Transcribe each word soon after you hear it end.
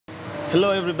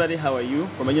Hello everybody, how are you?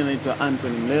 Kwa majina naitwa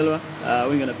Anthony Mlelwa.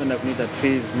 Wengi wanapenda kuniita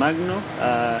Trees Magno.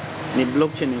 Ni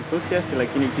blockchain enthusiast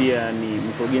lakini pia ni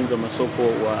mkurugenzi wa masoko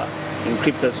wa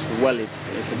Encryptus Wallet,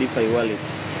 a DeFi wallet.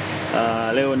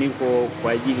 Leo niko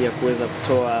kwa ajili ya kuweza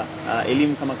kutoa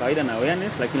elimu kama kawaida na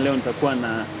awareness, lakini leo nitakuwa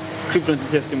na crypto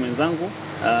enthusiast mwenzangu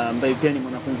ambaye pia ni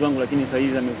mwanafunzi wangu, lakini sasa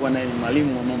hivi amekuwa naye ni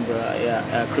mwalimu wa mambo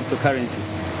ya cryptocurrency.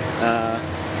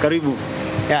 Karibu.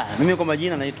 Mimi kwa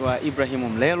majina naitwa Ibrahimu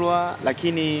Mlelwa,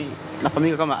 lakini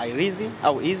nafahamika kama Irizi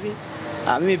au Easy.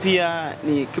 Mimi pia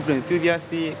ni crypto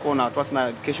enthusiast, kwa natoa sana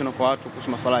education kwa watu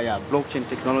kuhusu masuala ya blockchain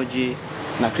technology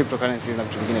na cryptocurrencies na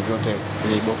vitu vingine vyote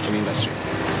kwenye blockchain industry.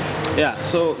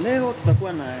 So leo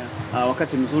tutakuwa na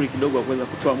wakati mzuri kidogo wa kuweza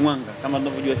kutoa mwanga. Kama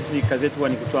tunavyojua sisi kazi yetu huwa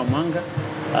ni kutoa mwanga.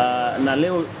 Na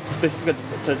leo specifically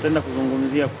tutaenda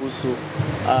kuzungumzia kuhusu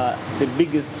the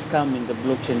biggest scam in the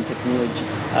blockchain technology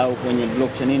au kwenye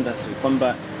blockchain industry,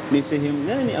 kwamba ni sehemu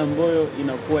gani ambayo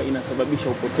inakuwa inasababisha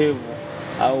upotevu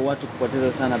au watu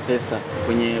kupoteza sana pesa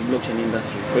kwenye blockchain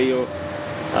industry. Kwa hiyo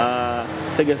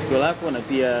tega sikio lako na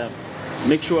pia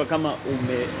make sure kama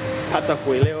umepata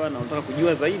kuelewa na unataka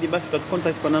kujua zaidi, basi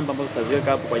utatucontact kwa namba ambazo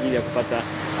tutaziweka hapo kwa ajili ya kupata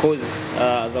course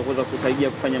za kuweza kusaidia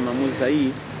kufanya maamuzi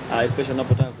sahihi, especially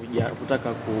unapotaka kutaka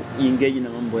ku-engage na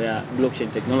mambo ya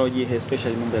blockchain technology,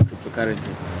 especially mambo ya cryptocurrency.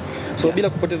 So bila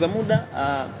kupoteza muda,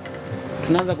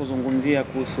 tunaanza kuzungumzia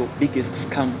kuhusu biggest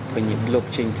scam kwenye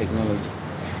blockchain technology.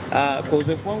 Kwa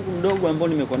uzoefu wangu mdogo ambao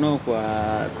nimekuwa nao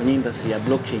kwenye industry ya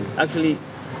blockchain, actually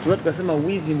tunaweza tukasema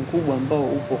wizi mkubwa ambao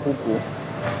upo huku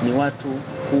ni watu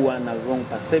kuwa na wrong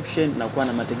perception na kuwa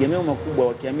na mategemeo makubwa,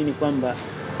 wakiamini kwamba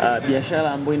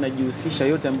biashara ambayo inajihusisha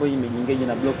yote ambayo imejiengage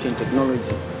na blockchain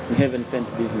technology ni heaven sent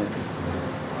business.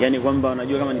 Yani kwamba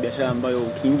wanajua kama ni biashara ambayo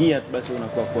ukiingia tu basi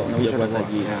unakuja kuwa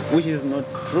tajiri, which is not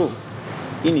true.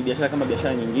 Hii ni biashara kama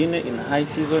biashara nyingine, ina high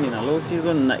season, ina low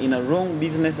season na ina wrong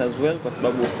business as well, kwa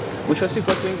sababu mwisho wa siku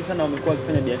watu wengi sana wamekuwa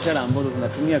wakifanya biashara ambazo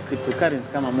zinatumia cryptocurrency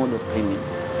kama mode of payment.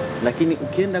 Lakini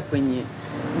ukienda kwenye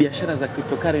biashara za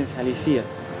cryptocurrency halisia,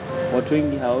 watu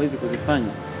wengi hawawezi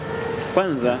kuzifanya.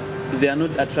 Kwanza, they are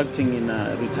not attracting in a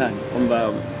return, kwamba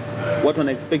watu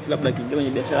wana expect labda kiingia kwenye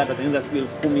biashara atatengeneza siku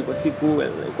 10,000 kwa siku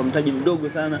kwa mtaji mdogo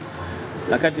sana,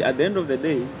 wakati at the end of the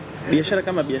day biashara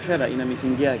kama biashara ina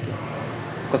misingi yake.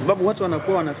 Kwa sababu watu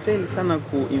wanakuwa wanafail sana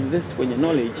kuinvest kwenye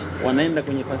knowledge, wanaenda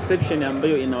kwenye perception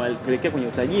ambayo inawapelekea kwenye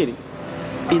utajiri,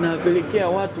 inawapelekea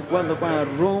watu kuanza kuwa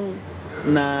wrong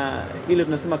na ile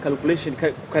tunasema calculation,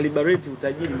 calibrate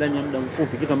utajiri ndani ya muda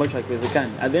mfupi, kitu ambacho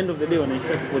hakiwezekani. At the end of the day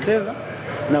wanaishia kupoteza,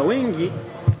 na wengi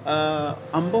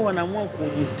ambao wanaamua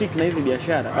kujistick na hizi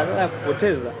biashara, badala ya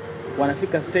kupoteza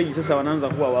wanafika stage sasa wanaanza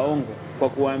kuwa waongo kwa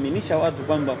kuwaaminisha watu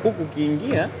kwamba huku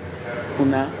kiingia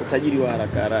kuna utajiri wa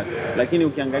haraka, lakini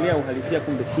ukiangalia uhalisia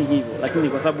kumbe si hivyo. Lakini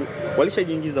kwa sababu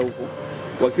walishajiingiza huko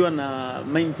wakiwa na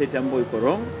mindset ambayo iko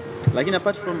wrong, lakini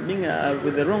apart from being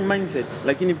with the wrong mindset,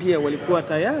 lakini pia walikuwa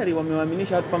tayari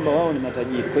wamewaaminisha watu kwamba wao ni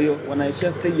matajiri. Kwa hiyo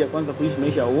wanaishia stage ya kwanza kuishi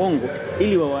maisha ya uongo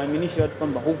ili wawaaminishe watu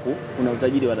kwamba huku kuna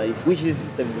utajiri wa rahisi, which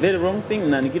is the very wrong thing,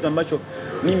 na ni kitu ambacho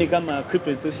mimi kama crypto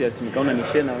enthusiast nikaona ni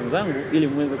share na wenzangu ili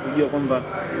muweze kujua kwamba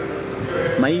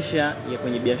maisha ya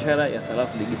kwenye biashara ya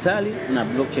sarafu digitali na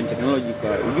blockchain technology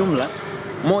kwa ujumla,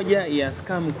 moja ya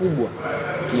scam kubwa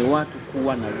ni watu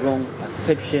kuwa na wrong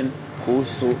perception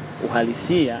kuhusu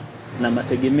uhalisia na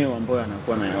mategemeo ambayo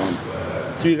anakuwa anayaona.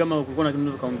 Sijui kama ulikuwa na kitu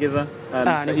unaweza kaongeza.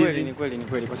 Ni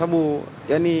kweli kwa sababu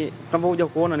yani tunapokuja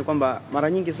kuona ni kwamba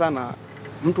mara nyingi sana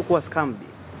mtu kuwa scammed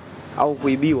au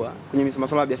kuibiwa kwenye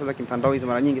masuala ya biashara za kimtandao hizo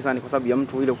mara nyingi sana ni kwa sababu ya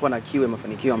mtu ile kuwa na kiwe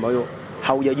mafanikio ambayo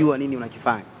haujajua nini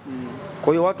unakifanya.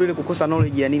 Kwa hiyo watu ile kukosa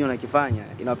knowledge ya nini unakifanya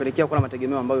inawapelekea kuwa na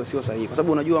mategemeo ambayo sio sahihi, kwa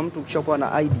sababu unajua mtu ukishakuwa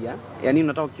na idea ya nini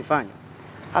unataka kukifanya,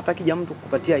 hata kija mtu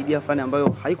kukupatia idea fulani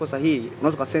ambayo haiko sahihi,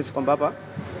 unaweza ka sense kwamba hapa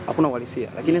hakuna uhalisia.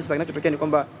 Lakini sasa kinachotokea ni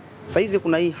kwamba saizi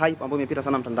kuna hii hype ambayo imepita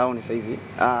sana mtandaoni saizi.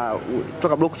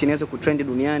 Kutoka blockchain ianze kutrend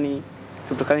duniani,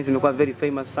 cryptocurrency imekuwa very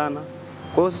famous sana.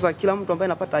 Kwa hiyo sasa kila mtu ambaye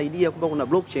anapata idea kwamba kuna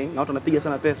blockchain na watu wanapiga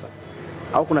sana pesa,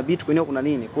 au kuna Bitcoin au kuna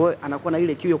nini, kwa hiyo anakuwa na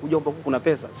ile kiu ya kujua kwamba kuna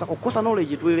pesa. Sasa kukosa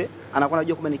knowledge tu ile, anakuwa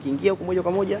anajua kwamba nikiingia huko moja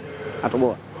kwa moja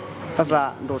atoboa.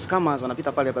 Sasa ndo scammers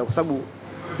wanapita pale kwa sababu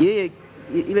yeye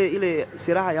ile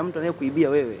silaha ya mtu anayekuibia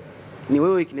wewe ni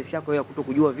wewe weakness yako ya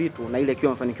kutokujua vitu na ile kiu ya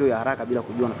mafanikio ya haraka bila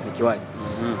kujua unafanikiwaje.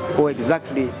 Kwa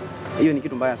exactly hiyo ni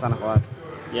kitu mbaya sana kwa watu.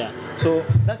 So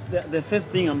that's the first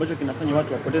thing ambacho kinafanya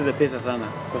watu wapoteze pesa sana,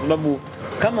 kwa sababu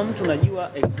kama mtu unajua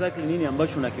exactly nini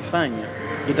ambacho unakifanya,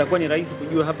 itakuwa ni rahisi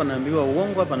kujua hapa naambiwa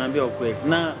uongo, hapa naambiwa ukweli.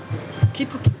 Na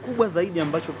kitu kikubwa zaidi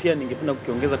ambacho pia ningependa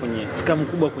kukiongeza kwenye scam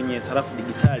kubwa kwenye sarafu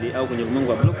digitali au kwenye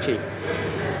ulimwengu wa blockchain,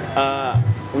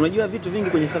 unajua vitu vingi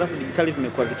kwenye sarafu digitali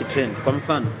vimekuwa vikitrend. Kwa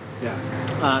mfano,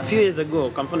 Few years ago,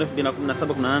 kwa mfano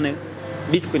 2017-18,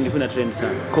 Bitcoin ilikuwa ina trend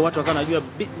sana. Kwa watu wakawa wanajua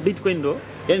Bitcoin ndo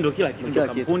kila kitu, ndo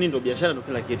kampuni, ndo biashara, ndo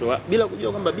kila kitu. Bila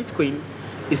kujua kwamba Bitcoin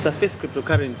is the first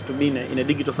cryptocurrency to be in a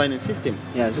digital finance system.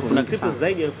 Kuna crypto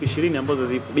zaidi ya 20,000 ambazo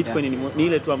zipo. Bitcoin ni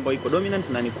ile tu ambayo iko dominant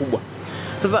na ni kubwa.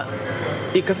 Sasa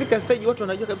ikafika stage watu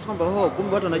wanajua kabisa kwamba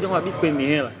kumbe watu wanajua kwamba Bitcoin ni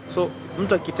hela. So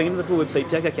mtu akitengeneza tu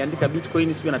website yake akiandika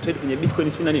Bitcoin, sio na trade kwenye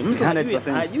Bitcoin, sio nani, mtu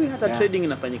hajui hata trading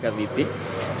inafanyika vipi,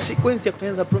 sequence ya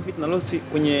kutengeneza profit na loss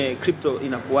kwenye crypto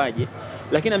inakuaje,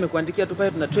 lakini amekuandikia tu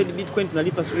pale tuna trade Bitcoin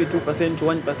tunalipa 2%,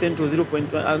 1%,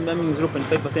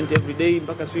 0.5% every day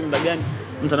mpaka sio muda gani,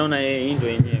 mtu anaona yeye ndio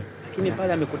yenyewe. Lakini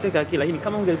pale amekuteka akili. Lakini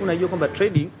kama ungekuwa unajua kwamba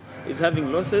trading is having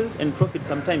losses and profit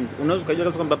sometimes, unaweza kujua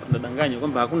kabisa kwamba tunadanganywa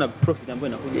kwamba hakuna profit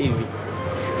ambayo inakuja hivi.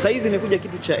 Sasa hizi imekuja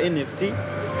kitu cha NFT,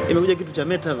 imekuja kitu cha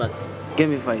metaverse,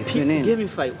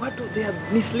 gamify. Watu they are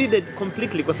misled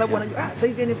completely kwa sababu wanajua sasa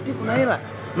hizi NFT kuna hela.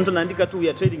 Mtu anaandika tu we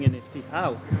are trading NFT.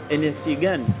 How? NFT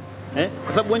gani?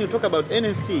 Kwa sababu when you talk about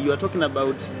NFT, you are talking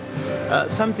about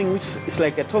something which is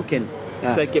like a token.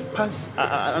 It's like a pass,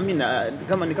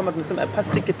 kama tunasema a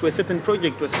pass ticket to a certain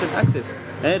project, to a certain access,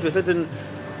 to a certain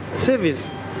service.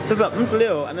 Sasa mtu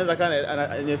leo anaweza kana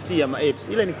NFT ya apps,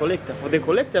 ile ni collector. For the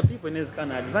collector people inaweza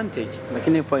kana advantage.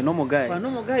 Lakini for a normal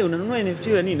guy unanunua NFT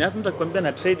ya nini? Alafu mtu akikwambia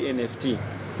na trade NFT.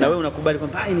 Na wewe unakubali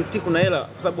kwamba NFT kuna hela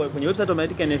kwa sababu kwenye website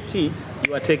wameandika NFT,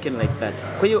 you are taken like that.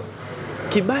 Kwa hiyo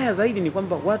kibaya zaidi ni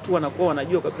kwamba watu wanakuwa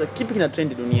wanajua kabisa kipi kina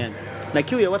trend duniani. Na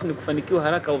kiu ya watu ni kufanikiwa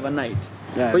haraka overnight.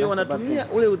 Kwa hiyo wanatumia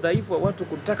ule udhaifu wa watu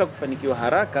kutaka kufanikiwa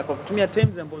haraka kwa kutumia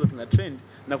terms ambazo zina trend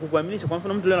na kukuaminisha. Kwa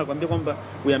mfano mtu leo anakuambia kwamba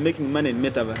we are making money in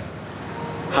metaverse.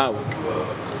 How?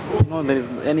 No, there is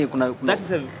that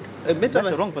is a metaverse. That's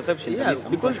a wrong perception.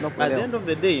 Because at the end of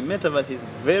the day, metaverse is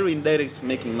very indirect to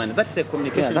making money. That's a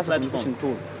communication platform. Communication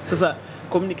tool. Sasa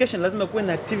communication lazima kuwe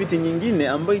na activity nyingine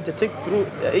ambayo ita take through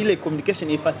ile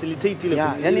communication facilitate ile.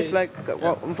 Yani it's like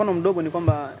mfano mdogo ni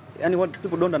kwamba yani what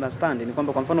people don't understand ni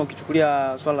kwamba kwa mfano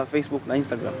ukichukulia swala la Facebook na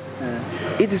Instagram,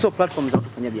 hizi sio platforms za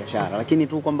kufanya biashara, lakini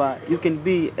tu kwamba you can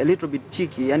be a little bit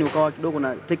cheeky, yani ukawa kidogo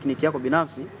na technique yako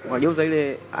binafsi ukageuza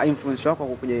ile influence yako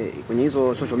kwenye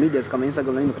hizo social medias kama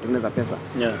Instagram na nini kutengeneza pesa.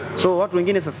 So watu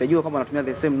wengine sasa jua kama wanatumia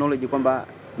the same knowledge kwamba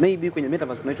maybe kwenye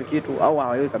metaverse kuna hicho kitu au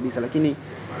hawaelewi kabisa, lakini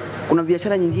kuna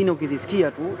biashara nyingine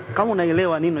ukizisikia tu kama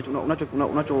unaelewa nini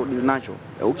unacho nacho.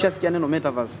 Ukishasikia neno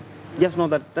metaverse, just know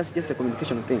that that's just a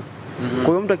communication thing. Kwa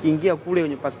hiyo mtu akiingia kule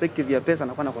kwenye perspective ya pesa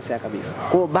anakuwa anakosea kabisa.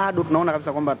 Kwa hiyo bado tunaona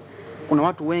kabisa kwamba kuna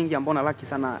watu wengi ambao wanalaki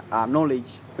sana knowledge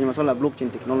kwenye masuala ya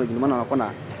blockchain technology, ndio maana wanakuwa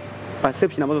na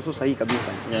perception ambazo sio sahihi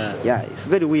kabisa. It's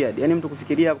very weird. Yani mtu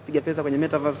kufikiria kupiga pesa kwenye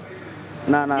metaverse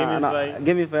na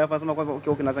gamify hapa sema kwamba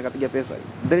okay naweza kupiga pesa.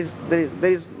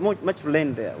 There is much to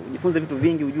learn there. Ujifunze vitu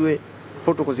vingi, ujue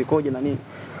protocol zikoje na nini.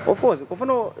 Of course, kwa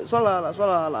mfano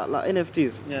swala la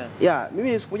NFTs.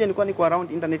 Mimi siku moja nilikuwa niko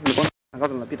around internet, nilikuwa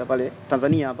tangazo linapita pale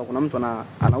Tanzania hapa, kuna mtu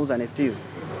anauza NFTs.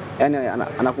 Yaani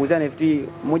anakuuzia NFT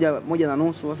moja na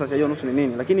nusu, sasa sijajua nusu ni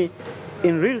nini, lakini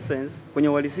in real sense kwenye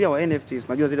uhalisia wa NFTs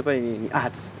unajua zile pale ni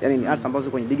arts. Yaani ni arts ambazo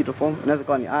kwenye digital form, inaweza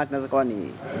kuwa ni art, inaweza kuwa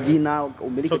ni jina,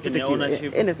 umiliki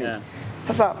anything.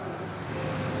 Sasa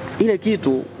ile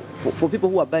kitu for people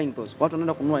who are buying those, watu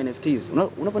wanaenda kununua NFTs.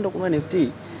 Unapoenda kununua NFT,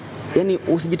 yani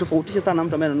usijitofautishe sana na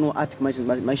mtu ambaye ananunua art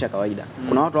maisha ya kawaida.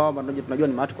 Kuna watu hao tunajua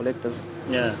ni art collectors.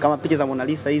 Kama picha za Mona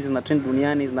Lisa hizi zina trend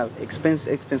duniani, zina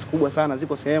expense kubwa sana,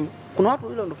 ziko sehemu. Kuna watu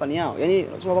hilo ndo fani yao. Yani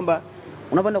unasema kwamba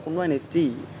unapoenda kununua NFT,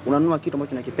 unanunua kitu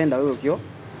ambacho unakipenda wewe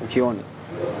ukione.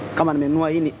 Kama nimenunua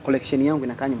hii collection yangu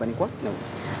inakaa nyumbani kwa.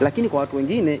 Lakini kwa watu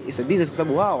wengine it's a business kwa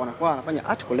sababu wao wanakuwa wanafanya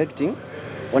art collecting,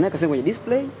 wanaweka sehemu kwenye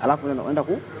display, alafu wanaenda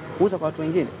kuuza kwa watu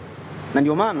wengine. Na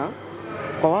ndio maana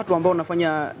kwa watu ambao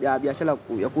wanafanya biashara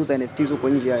ya kuuza NFTs huko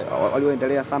nje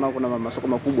walioendelea sana huko na masoko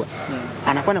makubwa,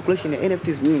 anakuwa na collection ya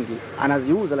NFTs nyingi,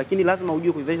 anaziuza, lakini lazima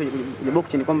ujue kuiverify kwenye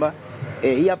blockchain kwamba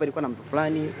hii hapa ilikuwa na mtu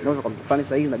fulani, inaweza kwa mtu fulani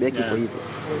sasa hizi na bei yake iko hivyo.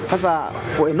 Sasa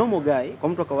for a normal guy, kwa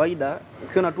mtu wa kawaida,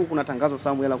 ukiona tu kuna tangazo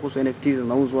somewhere la kuhusu NFTs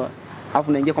zinauzwa, alafu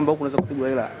unaingia kwamba huko unaweza kupigwa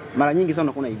hela, mara nyingi sana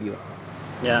unakuwa unaibiwa.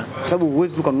 Kwa sababu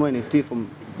huwezi tu kununua NFT from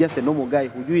just a normal guy,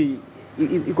 hujui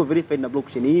iko verified na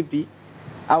blockchain ipi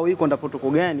au iko na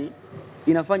protocol gani,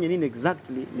 inafanya nini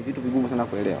exactly, ni vitu vigumu sana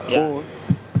kuelewa.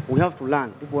 We have to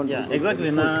learn.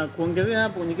 Exactly. Na kuongezea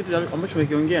hapo kwenye kitu ambacho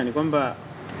umekiongea ni kwamba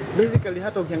basically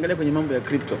hata ukiangalia kwenye mambo ya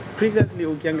crypto, previously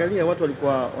ukiangalia watu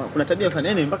walikuwa kuna tabia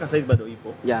fulani mpaka size bado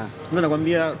ipo. Mtu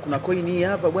anakuambia kuna coin hii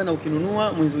hapa bwana,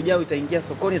 ukinunua mwezi ujao itaingia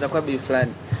sokoni itakuwa bei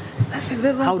fulani. That's a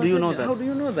very wrong. How do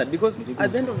you know that? Because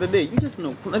at the end of the day you just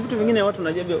know. Kuna vitu vingine watu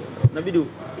inabidi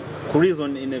ku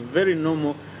reason in a very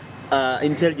normal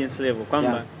intelligence level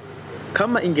kwamba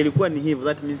Kama ingelikuwa ni hivyo,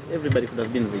 that means everybody could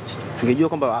have been rich. Tungejua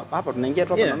kwamba hapa tunaingia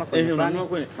tu hapa Yeah, tunaona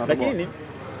Coin. Lakini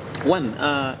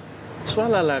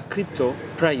swala la crypto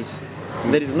price,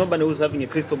 there is nobody who's having a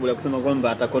crystal ball ya kusema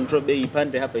kwamba ata control bei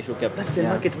ipande hapa ishuke hapa. That's a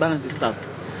market balance stuff.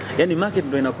 Yani market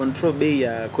ndio ina control bei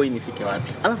ya coin ifike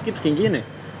wapi. Alafu kitu kingine,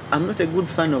 I'm not a good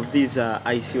fan of these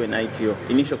ICO and ITO,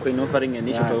 initial coin offering and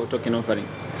initial token offering.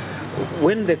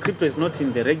 When the crypto is not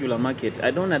in the regular market,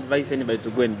 I don't advise anybody to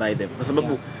go and buy them. Kwa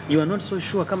sababu you are not so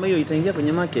sure kama hiyo itaingia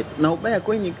kwenye market. Na ubaya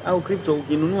coin au crypto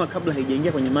ukinunua kabla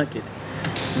haijaingia kwenye market,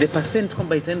 the percent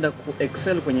kwamba itaenda ku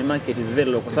excel kwenye market is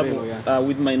very low. Kwa sababu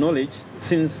with my knowledge,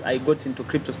 since I got into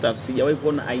crypto stuff, sijawahi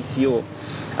kuona ICO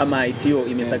ama ITO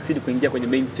succeed kuingia kwenye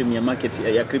mainstream ya market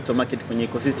ya crypto market, kwenye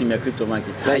ecosystem ya crypto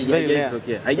market.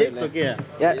 Haijatokea.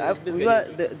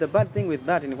 The bad thing with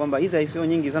that ni kwamba hizi ICO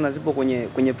nyingi sana zipo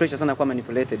kwenye pressure sana kwa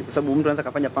manipulated, kwa sababu mtu anaweza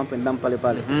kufanya pump and dump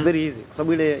pale. It's very easy kwa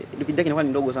sababu ile liquidity yake inakuwa ni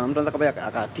ndogo sana. Mtu anaweza kufanya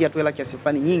akatia tu hela kiasi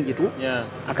fulani nyingi tu,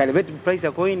 aka elevate price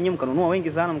ya coin, nyinyi mkanunua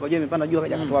wengi sana, mkajua imepanda juu,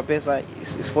 akaja akatoa pesa,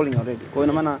 is falling already. Kwa hiyo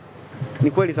ina maana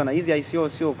ni kweli sana hizi ICO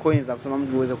sio coins za kusema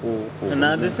mtu uweze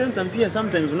na at the same time pia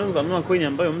sometimes unaweza kununua coin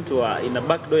ambayo mtu ina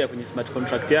backdoor ya kwenye smart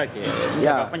contract yake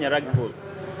akafanya rug pull.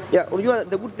 Unajua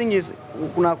the good thing is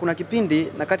kuna kipindi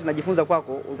na kati najifunza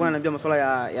kwako ulikuwa unaniambia masuala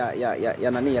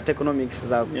ya nani ya economics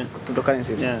za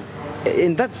cryptocurrencies.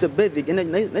 And that's a basic,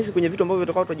 na hisi kwenye vitu ambavyo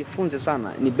tutakao tujifunze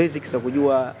sana ni basics za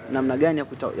kujua namna gani ya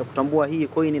kutambua hii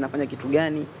coin inafanya kitu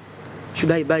gani,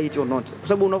 should I buy it or not. Kwa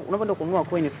sababu unapoenda kununua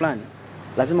coin fulani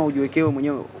lazima ujiwekewe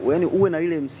mwenyewe, yani uwe na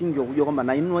ile msingi wa kujua kwamba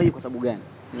nainunua hii kwa sababu gani.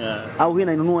 Au hii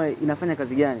nainunua inafanya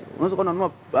kazi gani. Unaweza kuwa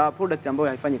unanunua product ambayo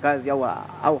haifanyi kazi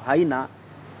au haina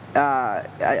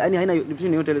yani haina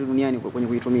limitation yote ile duniani kwenye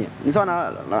kuitumia. Ni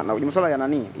sawa na masuala ya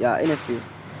nani ya NFTs.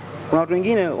 Kuna watu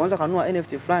wengine wanaanza kununua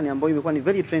NFT fulani ambayo imekuwa ni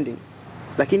very trending,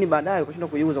 lakini baadaye ukashindwa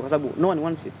kuiuza kwa sababu no one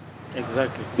wants it.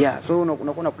 Exactly. So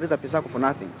unakuwa unapoteza pesa yako for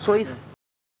nothing. So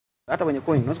hata kwenye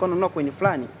coin unaweza kununua coin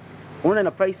fulani, unaona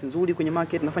ina price nzuri kwenye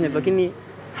market nafanya lakini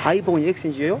haipo kwenye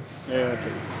exchange yoyote.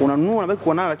 Unanunua unabaki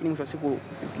kuwa nayo, lakini mwisho wa siku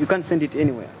you can't send it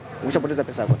anywhere. Umeshapoteza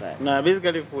pesa yako tayari. Na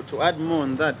basically to add more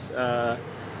on that,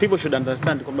 people should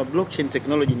understand kwamba blockchain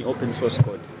technology ni open source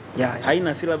code.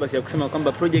 Haina syllabus ya kusema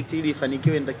kwamba project hili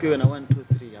ifanikiwe inatakiwa na 1 2 3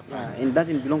 hapa. It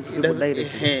doesn't belong to people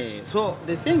directly. So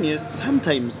the thing is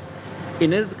sometimes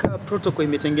inaweza kama protocol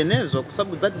imetengenezwa kwa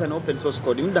sababu that is an open source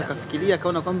code. Mtu akafikiria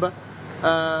akaona kwamba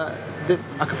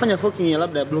akafanya forking ya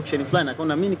labda ya blockchain fulani,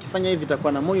 akaona mimi nikifanya hivi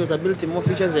itakuwa na more usability, more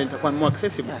features and itakuwa more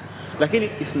accessible. Lakini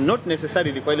it's not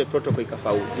necessarily kwa ile protocol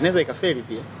ikafaulu. Inaweza ikafeli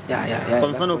pia. Kwa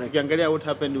mfano ukiangalia what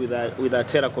happened with a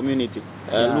Terra community,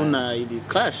 Luna ili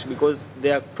crash because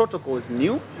their protocol was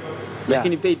new,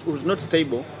 lakini it was not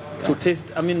stable to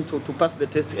test, to pass the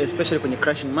test, especially kwenye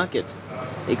crashing market.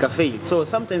 Ikafail. So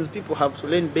sometimes people have to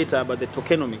learn better about the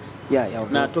tokenomics.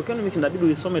 Na tokenomics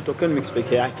inabidi usome tokenomics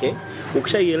peke yake.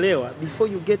 Ukishaielewa,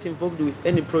 before you get involved with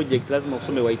any project lazima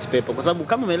usome white paper. Kwa sababu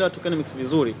kama umeelewa tokenomics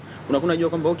vizuri, unakuwa unajua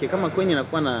kwamba okay, kama Kwenye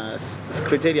inakuwa na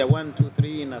criteria 1 2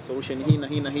 3 na solution hii na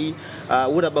hii na hii,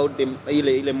 what about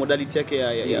ile modality yake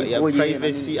ya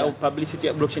privacy au publicity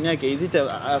ya blockchain yake, is it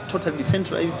a totally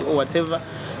decentralized or whatever.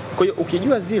 Kwa hiyo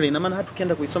ukijua zile, ina maana hata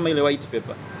ukienda kuisoma ile white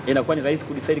paper inakuwa ni rahisi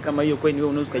kudecide kama hiyo coin wewe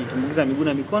unaweza kujitumbukiza miguu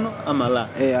na mikono ama la.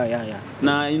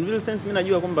 Na in real sense mimi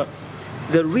najua kwamba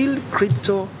the real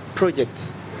crypto projects,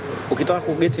 ukitaka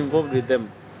ku get involved with them,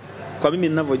 kwa mimi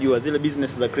ninavyojua zile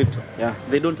business za crypto,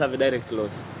 they don't have a direct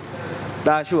loss.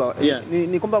 Sure.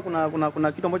 Ni kwamba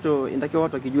kuna kitu ambacho inatakiwa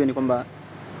watu wakijue ni kwamba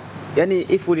yani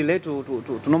if we relate to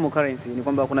normal currency ni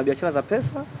kwamba kuna biashara za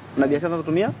pesa na biashara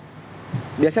zinazotumia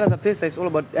biashara za pesa is all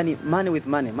about yani money with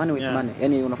money.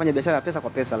 Yani unafanya biashara ya pesa kwa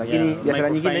pesa, lakini biashara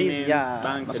nyingine hizi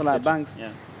masuala ya banks.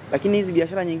 Lakini hizi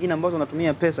biashara nyingine ambazo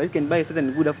unatumia pesa, you can buy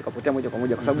certain good afu kapotea moja kwa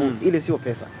moja kwa sababu ile sio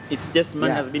pesa. It's just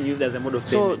money has been used as a mode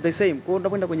of payment. So the same. Kwa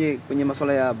unapoenda kwenye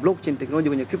masuala ya blockchain technology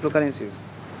kwenye cryptocurrencies,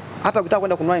 hata ukitaka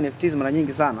kwenda kununua NFTs mara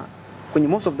nyingi sana kwenye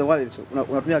most of the world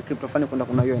unatumia crypto fulani kwenda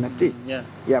kununua hiyo NFT.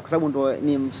 Kwa sababu ndo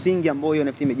ni msingi ambao hiyo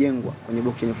NFT imejengwa kwenye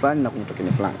blockchain fulani na kwenye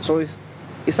token fulani. So it's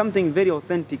something very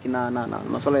authentic na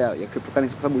masuala ya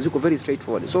cryptocurrency kwa sababu ziko very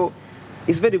straightforward. So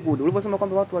it's very good. Ulivyosema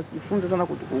kwamba watu wajifunze sana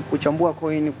kuchambua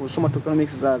coin, kusoma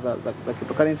tokenomics za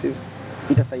cryptocurrencies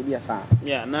itasaidia sana.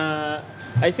 Na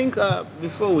I think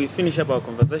before we finish up our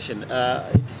conversation,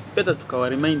 it's better to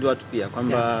remind watu pia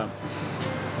kwamba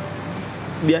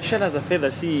biashara za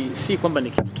fedha si kwamba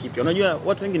ni kitu kipya. Unajua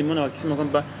watu wengi nimeona wakisema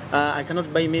kwamba I cannot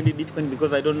buy maybe Bitcoin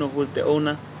because I don't know who's the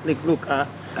owner. Look,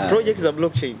 projects are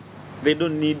blockchain. They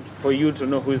don't need for you to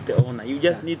know who's the owner. You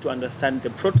just need to understand the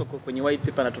protocol kwenye white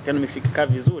paper na tokenomics ikikaa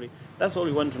vizuri. That's all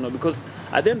you want to know, because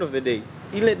at the end of the day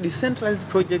ile decentralized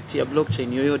project ya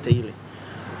blockchain yoyote ile,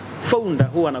 founder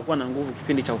huwa anakuwa na nguvu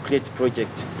kipindi cha create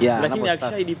project. Lakini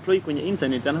akisha deploy kwenye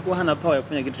internet anakuwa hana power ya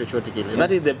kufanya kitu chochote kile.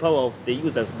 That is the power of the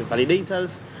users, the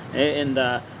validators and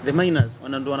the miners.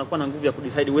 Ndio wanakuwa na nguvu ya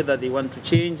kudecide whether they want to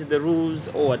change the rules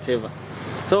or whatever.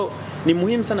 So ni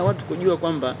muhimu sana watu kujua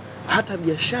kwamba hata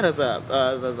biashara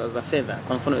za fedha,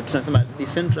 kwa mfano tunasema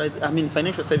decentralized,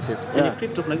 financial services. Kwenye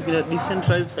crypto kuna kitu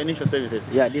decentralized financial services.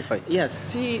 DeFi.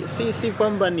 Si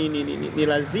kwamba ni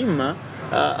lazima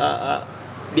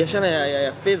biashara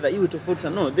ya fedha iwe tofauti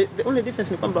sana. No, the only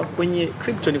difference ni kwamba kwenye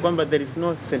crypto ni kwamba there is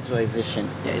no centralization.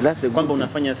 That's kwamba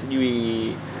unafanya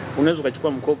sijui unaweza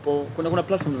ukachukua mkopo, kuna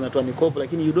platforms zinatoa mikopo,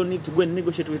 lakini you don't need to go and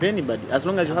negotiate with anybody. As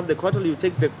long as you have the collateral, you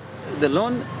take the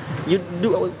loan, you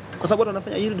do, kwa sababu watu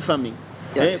wanafanya yield farming.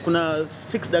 Kuna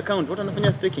fixed account, watu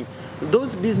wanafanya staking.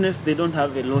 Those business they don't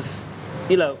have a loss.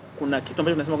 Ila kuna kitu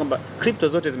ambacho tunasema kwamba crypto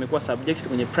zote zimekuwa subject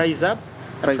kwenye price up,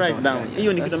 price down.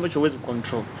 Hiyo ni kitu ambacho huwezi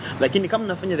control. Lakini kama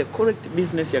unafanya the correct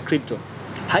business ya crypto,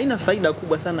 haina faida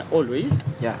kubwa sana always.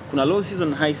 Kuna low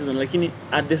season, high season, lakini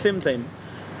at the same time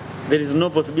there is no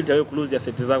possibility ya ku lose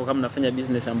asset zako kama unafanya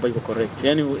business ambayo iko correct.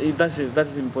 Yani that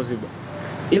is impossible.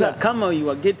 Ila kama you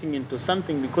are getting into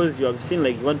something because you have seen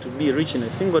like you want to be rich in a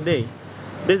single day,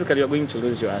 basically you are going to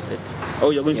lose your asset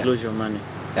or you are going to lose your money.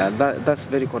 That's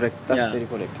very correct. Very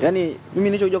correct. Yani mimi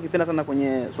nilichojua kipenda sana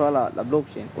kwenye swala la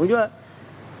blockchain. Unajua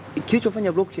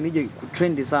kilichofanya blockchain ije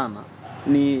kutrend sana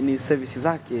ni services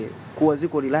zake kuwa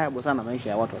ziko reliable sana maisha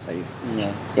ya watu wa saizi.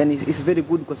 Yani it's very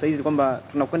good kwa saizi kwamba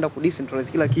tunakwenda ku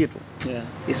decentralize kila kitu.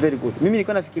 It's very good. Mimi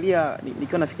nilikuwa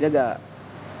nafikiriaga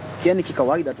yani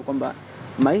kikawaida tu kwamba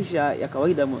maisha ya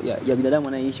kawaida ya binadamu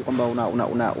anayeishi kwamba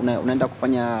unaenda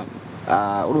kufanya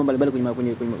huduma mbalimbali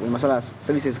kwenye masuala ya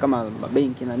services kama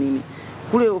benki na nini.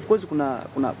 Kule of course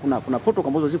kuna protocol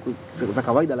ambazo ziko za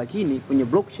kawaida, lakini kwenye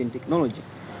blockchain technology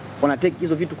wana take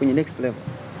hizo vitu kwenye next level.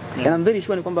 And I'm very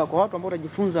sure ni kwamba kwa watu ambao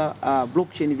watajifunza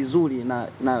blockchain vizuri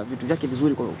na vitu vyake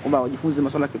vizuri, kwamba wajifunze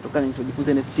masuala ya cryptocurrency,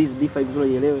 wajifunze NFTs, DeFi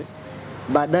vizuri, ielewe,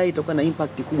 baadaye itakuwa na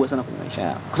impact kubwa sana kwenye maisha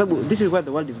yao. Kwa sababu this is where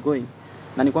the world is going.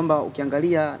 Na ni kwamba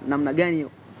ukiangalia namna gani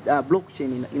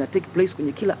blockchain ina take place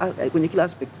kwenye kila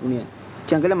aspect duniani.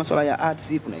 Ukiangalia masuala ya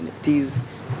arts kuna NFTs,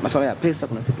 masuala ya pesa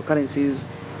kuna cryptocurrencies,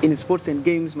 in sports and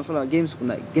games masuala ya games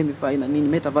kuna gamify na nini,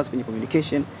 metaverse kwenye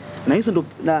communication. Na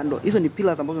hizo ni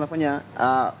pillars ambazo zinafanya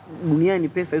duniani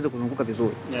pesa hizo kuzunguka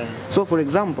vizuri. So for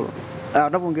example,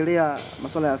 tunapoongelea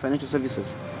masuala ya financial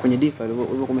services kwenye DeFi,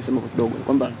 ulivyokuwa umesema kidogo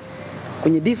kwamba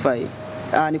kwenye DeFi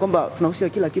ni kwamba tunahusisha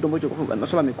kila kitu ambacho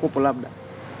masuala ya mikopo labda.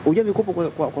 Unajua mikopo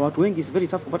kwa watu wengi is very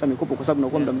tough kupata mikopo kwa sababu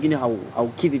unakuwa muda mwingine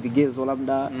haukidhi vigezo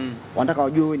labda, wanataka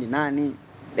wajue wewe ni nani.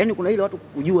 Yaani kuna ile watu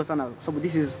kujua sana kwa sababu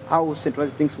this is how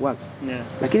centralized things works.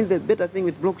 Lakini the better thing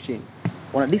with blockchain,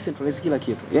 wana decentralize kila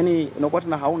kitu. Yaani unakuwa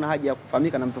tena hauna haja ya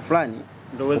kufahamika na mtu fulani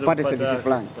upate service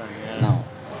fulani. Now,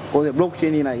 kwa the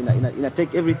blockchain ina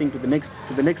take everything to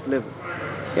the next level.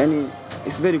 Yaani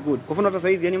it's very good. Kwa mfano hata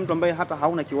saizi yani mtu ambaye hata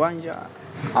hauna kiwanja,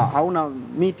 hauna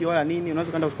miti wala nini,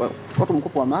 unaweza kwenda kuchukua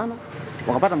mkopo wa maana,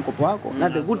 wakapata mkopo wako. Na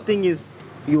the good thing is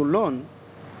you loan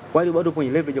while bado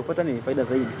kwenye leverage ya kupata nini faida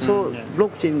zaidi. So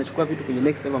blockchain inachukua vitu kwenye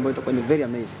next level ambayo itakuwa ni very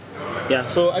amazing.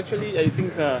 So actually I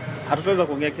think hatutaweza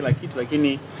kuongea kila kitu,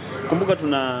 lakini kumbuka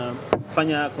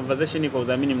tunafanya conversation kwa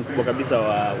udhamini mkubwa kabisa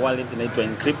wa wallet inaitwa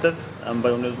Encryptors,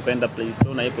 ambayo unaweza kaenda Play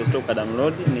Store na Apple Store ka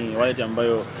download. Ni wallet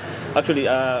ambayo actually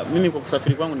mimi kwa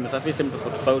kusafiri kwangu nimesafiri sehemu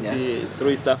tofauti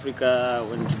through East Africa,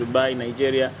 went to Dubai,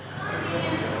 Nigeria.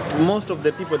 Most of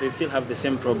the people they still have the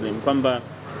same problem kwamba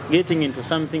getting into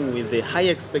something with a high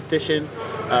expectation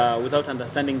without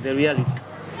understanding the reality.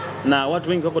 Na watu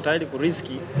wengi wako tayari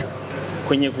kuriski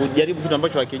kwenye kujaribu kitu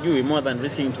ambacho hakijui more than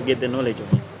risking to get the knowledge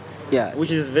of it.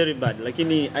 Which is very bad.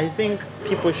 Lakini I think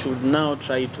people should now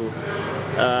try to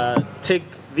take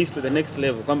this to the next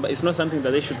level. Kwamba it's not something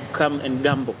that they should come and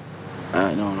gamble.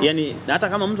 No. Yani hata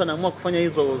kama mtu anaamua kufanya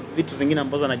hizo vitu zingine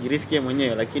ambazo anajiriski yeye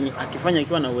mwenyewe, lakini akifanya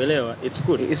ikiwa na uelewa, it's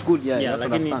good. It's good,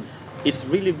 lakini it's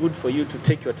really good for you to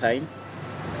take your time,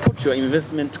 put your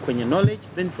investment kwenye knowledge,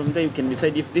 then from there you can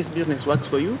decide if this business works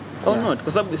for you or not.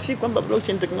 Kwa sababu si kwamba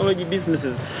blockchain technology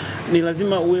businesses ni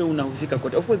lazima uwe unahusika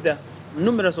kote. Of course there are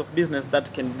numerous of business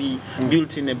that can be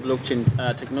built in a blockchain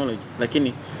technology,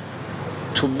 lakini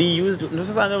to be used, ndio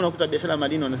sasa leo unakuta biashara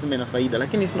madini wanasema ina faida,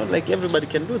 lakini it's not like everybody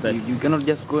can do that. You cannot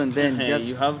just go and then just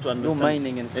you have to understand do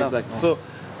mining and stuff. Exactly. So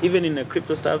even in a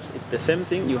crypto stuff it's the same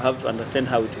thing. You have to understand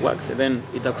how it works, and then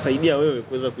itakusaidia wewe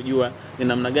kuweza kujua ni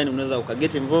namna gani unaweza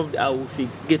ukaget involved au usi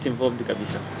get involved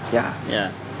kabisa.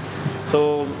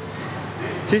 So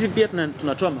sisi pia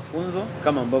tunatoa mafunzo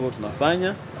kama ambavyo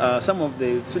tunafanya. Some of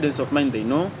the students of mine they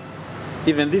know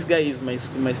even this guy is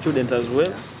my student as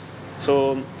well.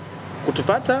 So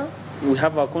kutupata, we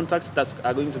have our contacts that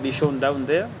are going to be shown down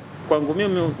there. Kwangu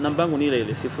mimi namba yangu ni ile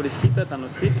ile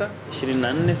 0656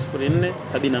 24 04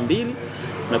 72.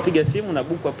 Unapiga simu na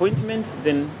book appointment,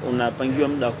 then unapangiwa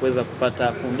muda wa kuweza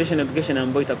kupata foundation education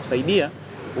ambayo itakusaidia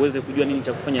uweze kujua nini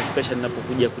cha kufanya, especially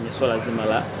unapokuja kwenye swala zima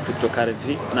la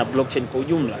cryptocurrency na blockchain kwa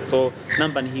ujumla. So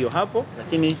namba ni hiyo hapo,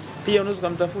 lakini pia unaweza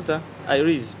kumtafuta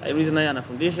Iris naye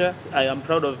anafundisha. I am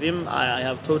proud of him. I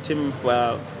have taught him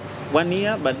for 1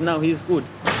 year, but now he's good.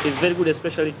 He's very good,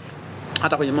 especially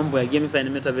hata kwenye mambo ya gamify and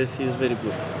metaverse. He's very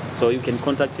good, so you can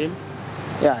contact him.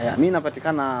 Yeah. Mimi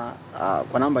napatikana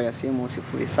kwa namba ya simu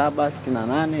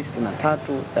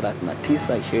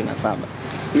 0768633927.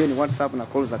 Hiyo ni WhatsApp na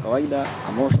calls za kawaida.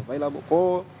 I'm also available.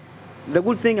 Kwa the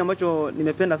good thing ambacho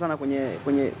nimependa sana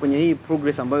kwenye hii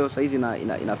progress ambayo sasa hizi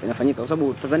inafanyika, kwa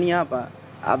sababu Tanzania hapa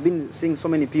I've been seeing so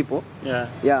many people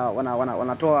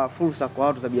wanatoa fursa kwa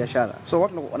watu za biashara. So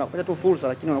watu wanapata tu fursa,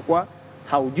 lakini wanakuwa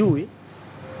haujui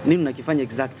nini unakifanya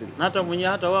exactly. Na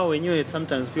hata wao wenyewe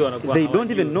sometimes pia wanakuwa they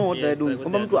don't even know what they're doing.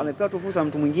 Kwamba mtu amepewa tu fursa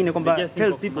mtu mwingine kwamba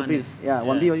tell people this.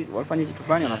 Waambie wafanye kitu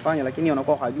fulani, wanafanya, lakini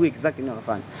wanakuwa hawajui exactly nini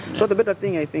wanafanya. So the better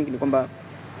thing I think ni kwamba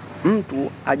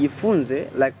mtu ajifunze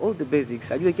like all the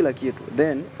basics, ajue kila kitu.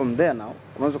 Then from there now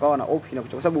unaweza kuwa na option ya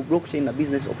kuchukua, kwa sababu blockchain na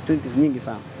business opportunities nyingi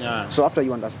sana. So after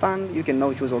you understand, you can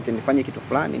now choose, okay, nifanye kitu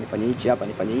fulani, nifanye hichi hapa,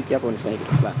 nifanye hiki hapa, nisifanye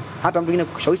kitu fulani. Hata mtu mwingine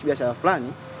kukushawishi biashara fulani,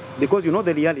 because you know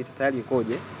the reality tayari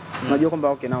ikoje. Unajua kwamba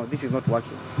okay, now this is not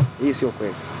working. Hii sio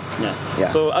kweli.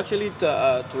 So actually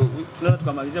tunaweza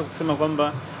tukamalizia kusema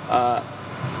kwamba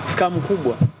scam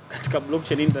kubwa katika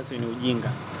blockchain industry ni ujinga.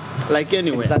 Like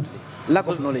anyway. Exactly. Lack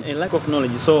of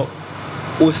knowledge. So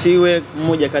usiwe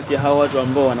mmoja kati ya hao watu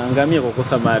ambao wanaangamia kwa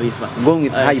kukosa maarifa. Going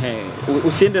with hype.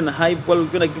 Usiende na hype, wala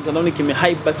ukiona kitu mtandaoni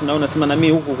kimehype basi na unasema na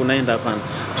mimi huku kunaenda, hapana.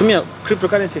 Tumia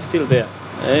cryptocurrency is still there.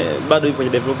 Bado ipo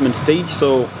kwenye development stage,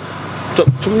 so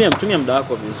tumia muda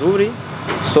wako vizuri,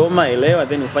 soma, elewa,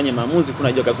 then ufanye maamuzi.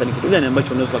 Kuna jua kabisa ni kitu gani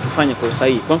ambacho unaweza kufanya kwa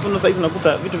usahihi. Kwa mfano sasa hivi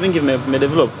unakuta vitu vingi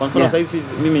vimedevelop. Kwa mfano sasa hivi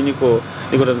mimi niko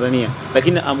Tanzania,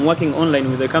 lakini I'm working online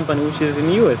with a company which is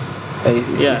in US.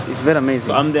 It's very amazing.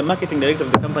 So I'm the marketing director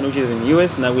of the company which is in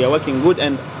US. Now we are working good,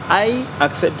 and I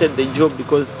accepted the job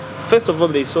because first of all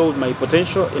they saw my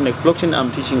potential in the blockchain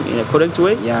I'm teaching in a correct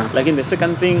way. Like in the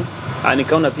second thing,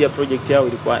 nikaona pia project yao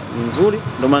ilikuwa nzuri,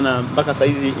 ndio maana mpaka sasa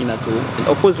hizi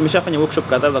of course tumeshafanya workshop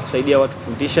kadhaa za kusaidia watu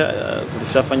kufundisha,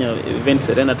 tulishafanya events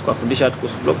arena tukafundisha watu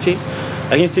kuhusu blockchain,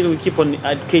 lakini still we keep on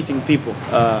educating people,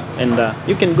 and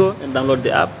you can go and download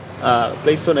the app,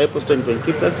 Play Store na Apple Store in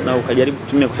Cryptos, na ukajaribu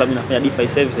kutumia kwa sababu inafanya DeFi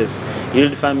services,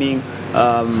 yield farming,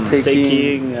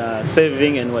 staking,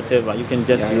 saving and whatever. You can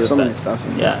just use so that. Many stuff.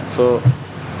 So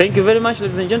thank you very much,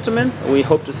 ladies and gentlemen. We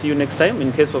hope to see you next time.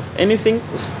 In case of anything,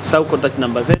 usahau contact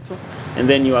number zetu, and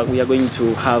then we are going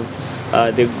to have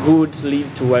the good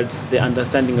lead towards the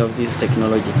understanding of this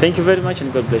technology. Thank you very much,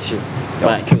 and God bless you.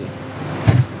 Bye.